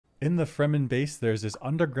in the Fremen base, there's this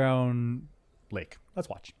underground lake. Let's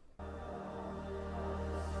watch.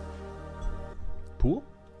 Pool?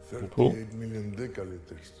 Pool. 38 million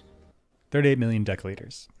decaliters. 38 million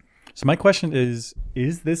deciliters. So my question is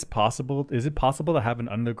this possible? Is it possible to have an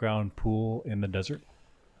underground pool in the desert?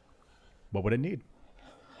 What would it need?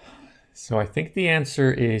 So I think the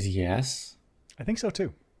answer is yes. I think so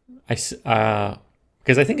too. Because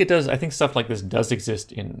I think it does. I think stuff like this does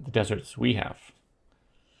exist in the deserts we have,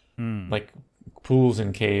 like pools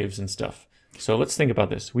and caves and stuff. So let's think about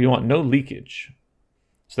this. We want no leakage.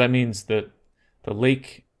 So that means that the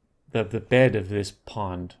lake, the bed of this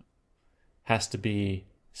pond, has to be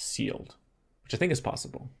sealed, which I think is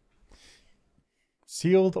possible.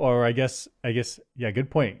 Sealed, or I guess, yeah, good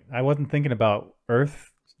point. I wasn't thinking about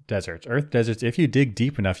Earth deserts. Earth deserts, if you dig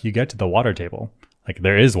deep enough, you get to the water table. Like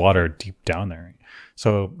there is water deep down there.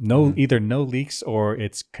 So either no leaks or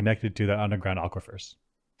it's connected to the underground aquifers.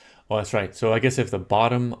 Well, that's right. So I guess if the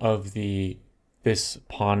bottom of this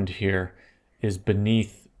pond here is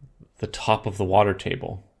beneath the top of the water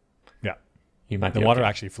table, Yeah. you might The be water okay.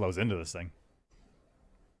 actually flows into this thing.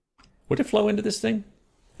 Would it flow into this thing?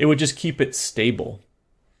 It would just keep it stable.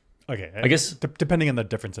 Okay. I guess depending on the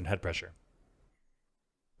difference in head pressure.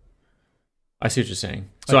 I see what you're saying.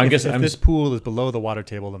 So Like I if, guess if I'm this pool is below the water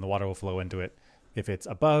table, then the water will flow into it. If it's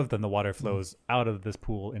above, then the water flows out of this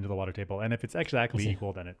pool into the water table. And if it's exactly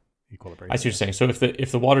equal, then it equilibrates. I see what you're saying. So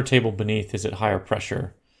if the water table beneath is at higher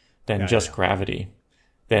pressure than just gravity,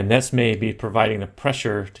 then this may be providing the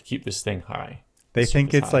pressure to keep this thing high. They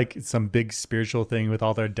think it's high. like some big spiritual thing with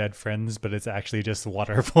all their dead friends, but it's actually just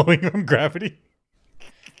water flowing from gravity.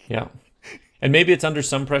 Yeah, and maybe it's under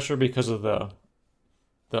some pressure because of the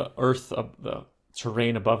earth, the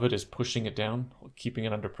terrain above it is pushing it down, keeping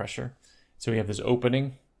it under pressure. So we have this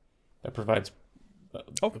opening that provides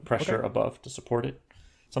the pressure above to support it,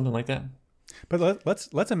 something like that. But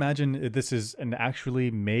let's imagine this is an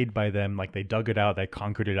actually made by them, like they dug it out, they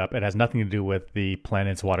concreted it up. It has nothing to do with the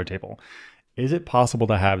planet's water table. Is it possible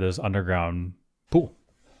to have this underground pool?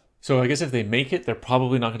 So I guess if they make it, they're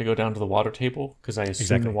probably not going to go down to the water table because I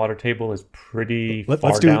assume the water table is pretty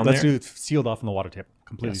far down there. Let's do it sealed off on the water table,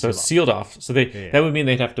 completely So sealed it's off. sealed off. So that would mean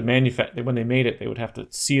they'd have to manufacture, when they made it, they would have to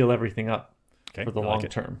seal everything up for the long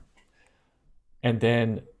term. And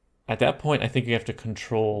then at that point, I think you have to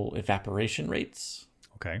control evaporation rates.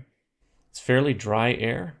 Okay. It's fairly dry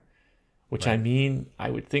air, which I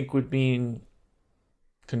would think would mean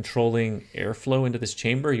controlling airflow into this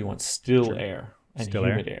chamber. You want still air and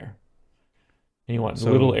humid air. And you want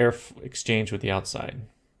little air exchange with the outside.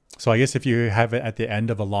 So I guess if you have it at the end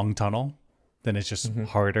of a long tunnel, then it's just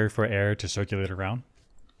harder for air to circulate around.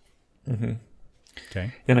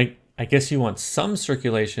 Okay. Then I guess you want some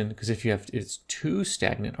circulation because if it's too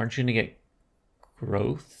stagnant, aren't you going to get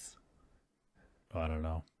growth? Oh, I don't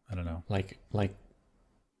know. Like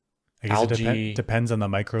I guess algae, it depends on the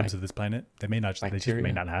microbes of this planet. They may not. They just bacteria.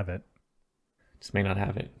 may not have it. Just may not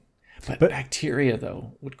have it. But bacteria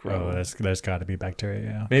though would grow. Oh, there's got to be bacteria.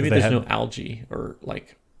 Yeah. Maybe there's no algae or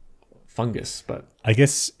like fungus, but I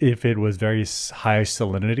guess if it was very high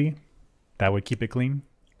salinity, that would keep it clean.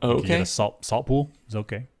 oh, If you get okay. a salt pool is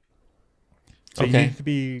okay. So Okay.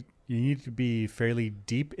 you need to be fairly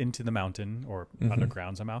deep into the mountain or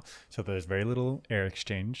underground somehow. So there's very little air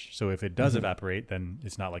exchange. So if it does evaporate, then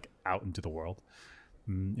it's not like out into the world.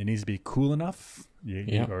 It needs to be cool enough.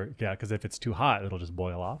 Because if it's too hot, it'll just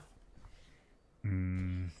boil off.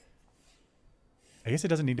 I guess it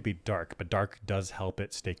doesn't need to be dark, but dark does help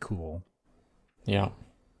it stay cool. Yeah.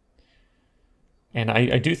 And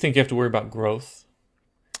I do think you have to worry about growth.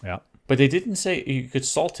 Yeah. But they didn't say you could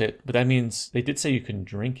salt it, but that means they did say you can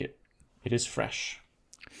drink it. It is fresh.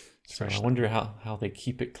 So I wonder how they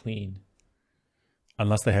keep it clean.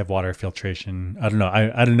 Unless they have water filtration. I don't know.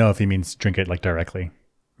 I don't know if he means drink it like directly.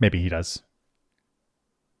 Maybe he does.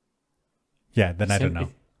 Yeah, then I don't know.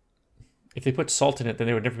 If they put salt in it, then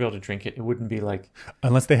they would never be able to drink it. It wouldn't be like...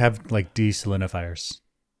 Unless they have like desalinifiers.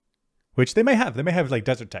 Which they may have. They may have like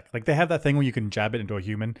desert tech. Like they have that thing where you can jab it into a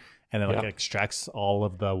human and it extracts all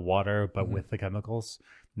of the water but with the chemicals.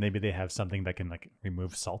 Maybe they have something that can like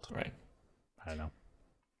remove salt. Right. I don't know.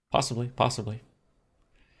 Possibly.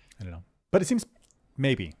 I don't know. But it seems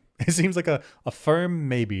maybe. It seems like a firm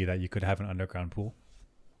maybe that you could have an underground pool.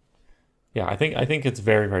 Yeah, I think it's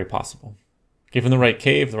very, very possible. Given the right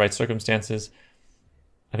cave, the right circumstances,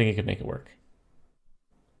 I think it could make it work.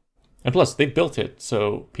 And plus, they built it,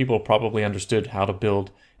 so people probably understood how to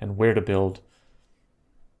build and where to build.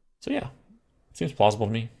 So yeah, it seems plausible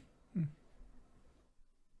to me.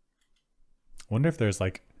 Wonder if there's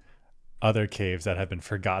like other caves that have been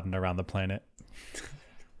forgotten around the planet.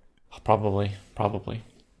 Probably.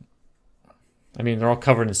 I mean, they're all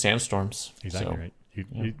covered in sandstorms. Exactly so, right.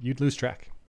 You'd lose track.